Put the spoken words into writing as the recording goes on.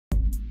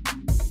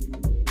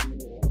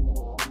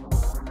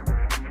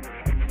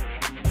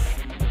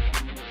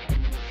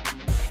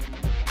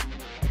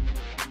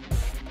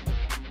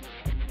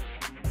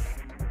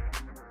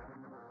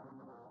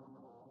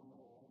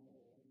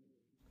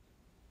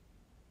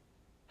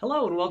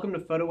Hello and welcome to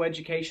Photo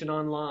Education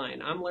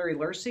Online. I'm Larry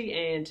Lursey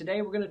and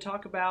today we're going to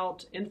talk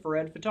about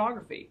infrared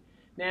photography.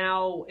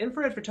 Now,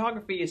 infrared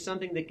photography is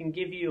something that can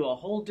give you a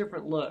whole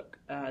different look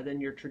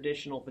than your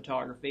traditional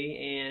photography,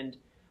 and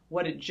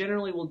what it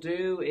generally will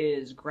do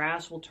is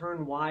grass will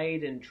turn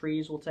white and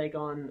trees will take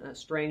on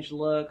strange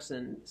looks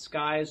and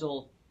skies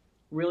will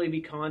really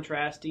be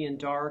contrasty and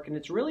dark, and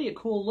it's really a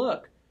cool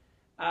look.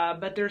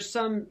 But there's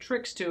some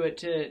tricks to it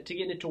to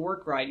get it to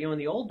work right. You know, in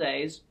the old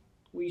days,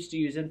 we used to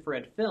use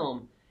infrared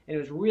film, and it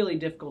was really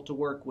difficult to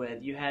work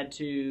with. You had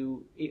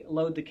to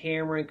load the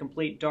camera in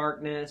complete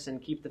darkness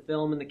and keep the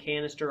film in the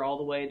canister all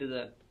the way to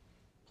the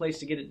place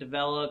to get it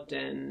developed,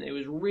 and it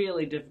was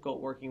really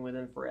difficult working with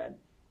infrared.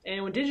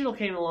 And when digital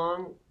came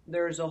along,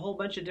 there's a whole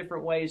bunch of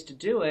different ways to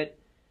do it,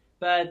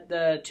 but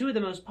two of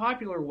the most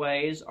popular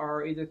ways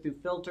are either through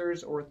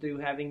filters or through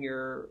having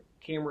your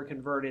camera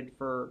converted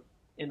for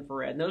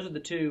infrared. And those are the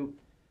two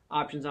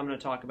options I'm going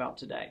to talk about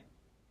today.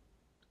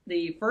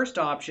 The first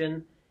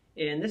option,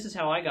 and this is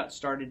how I got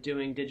started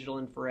doing digital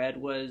infrared,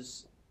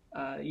 was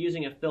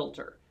using a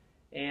filter.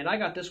 And I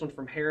got this one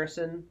from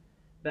Harrison,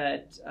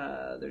 but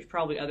there's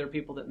probably other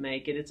people that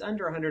make it. It's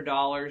under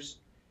 $100.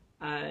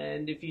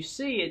 And if you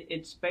see it,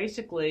 it's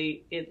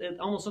basically, it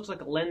almost looks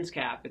like a lens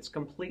cap. It's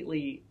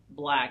completely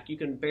black. You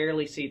can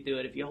barely see through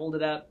it. If you hold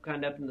it up,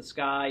 kind of up in the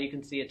sky, you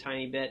can see a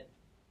tiny bit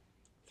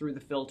through the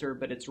filter,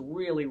 but it's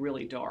really,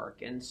 really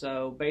dark. And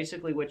so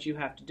basically what you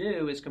have to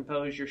do is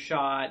compose your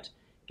shot,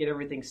 get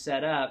everything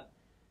set up,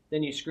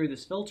 then you screw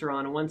this filter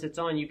on, and once it's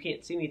on, you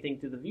can't see anything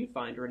through the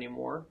viewfinder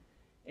anymore.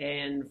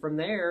 And from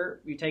there,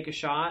 you take a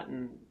shot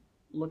and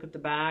look at the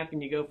back,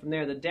 and you go from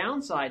there. The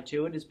downside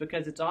to it is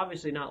because it's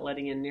obviously not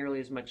letting in nearly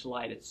as much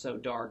light. It's so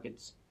dark.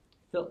 It's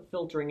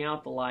filtering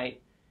out the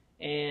light.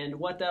 And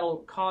what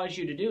that'll cause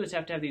you to do is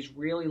have to have these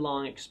really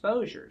long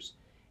exposures.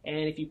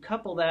 And if you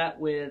couple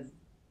that with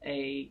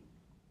a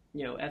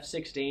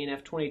f/16,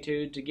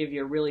 f/22 to give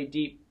you a really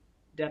deep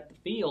depth of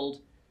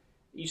field,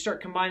 you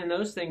start combining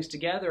those things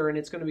together, and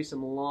it's going to be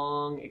some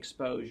long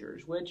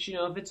exposures, which,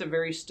 if it's a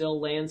very still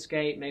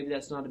landscape, maybe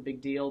that's not a big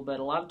deal, but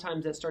a lot of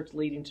times that starts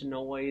leading to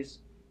noise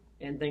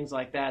and things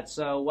like that.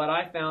 So what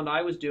I found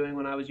I was doing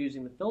when I was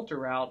using the filter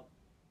route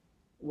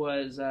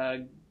was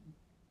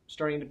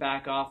starting to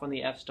back off on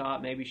the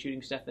f-stop, maybe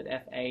shooting stuff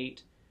at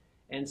f8,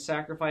 and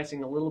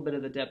sacrificing a little bit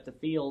of the depth of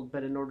field,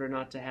 but in order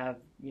not to have,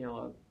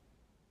 a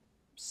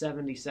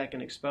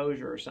 70-second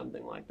exposure or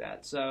something like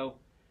that. So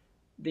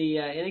the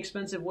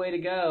inexpensive way to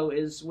go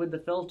is with the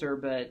filter,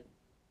 but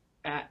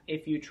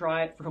if you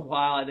try it for a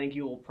while, I think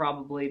you will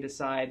probably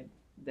decide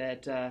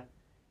that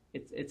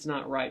it's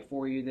not right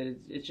for you, that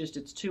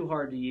it's too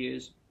hard to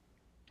use.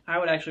 I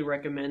would actually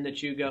recommend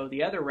that you go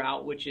the other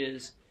route, which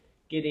is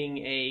getting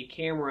a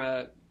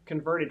camera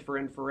converted for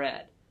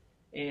infrared.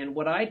 And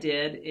what I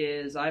did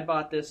is I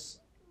bought this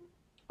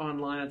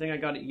online. I think I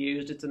got it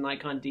used. It's a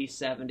Nikon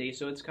D70,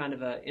 so it's kind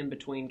of a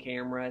in-between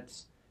camera.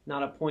 It's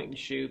not a point and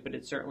shoot, but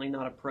it's certainly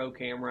not a pro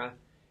camera.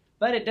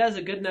 But it does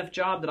a good enough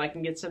job that I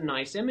can get some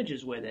nice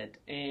images with it.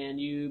 And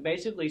you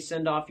basically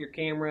send off your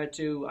camera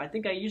to, I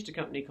think I used a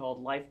company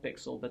called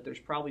LifePixel, but there's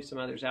probably some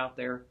others out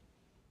there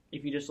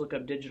if you just look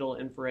up digital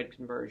infrared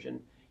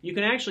conversion. You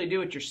can actually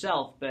do it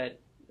yourself, but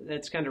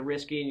that's kind of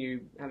risky and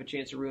you have a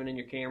chance of ruining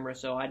your camera,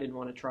 so I didn't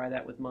want to try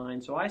that with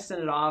mine. So I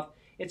sent it off.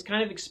 It's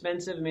kind of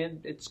expensive. I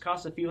mean, it's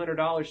cost a few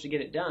 $100s to get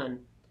it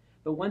done.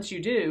 But once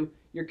you do,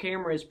 your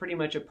camera is pretty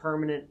much a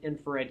permanent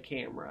infrared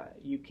camera.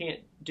 You can't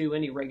do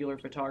any regular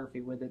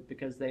photography with it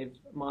because they've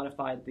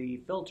modified the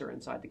filter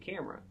inside the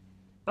camera.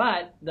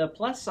 But the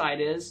plus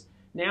side is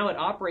now it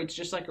operates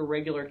just like a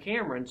regular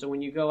camera. And so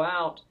when you go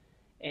out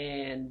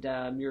and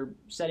you're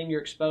setting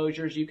your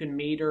exposures, you can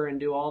meter and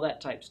do all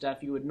that type stuff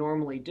you would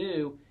normally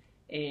do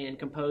and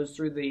compose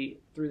through the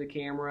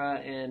camera,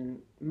 and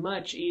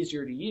much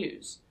easier to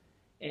use.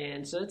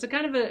 And so it's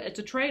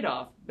a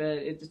trade-off, but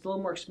it's a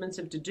little more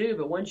expensive to do.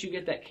 But once you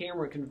get that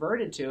camera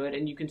converted to it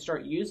and you can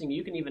start using,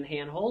 you can even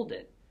hand hold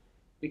it,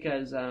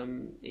 because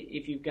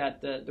if you've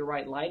got the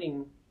right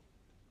lighting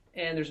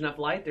and there's enough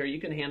light there, you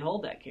can hand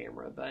hold that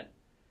camera. But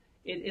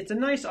it's a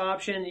nice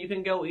option. You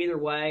can go either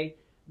way.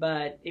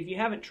 But if you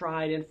haven't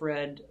tried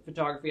infrared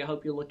photography, I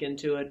hope you'll look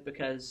into it,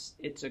 because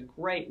it's a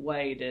great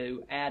way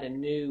to add a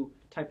new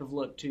type of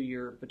look to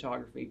your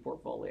photography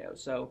portfolio.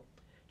 So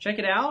check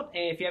it out,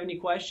 and if you have any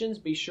questions,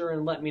 be sure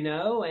and let me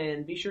know,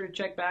 and be sure to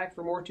check back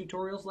for more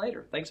tutorials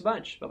later. Thanks a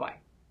bunch. Bye-bye.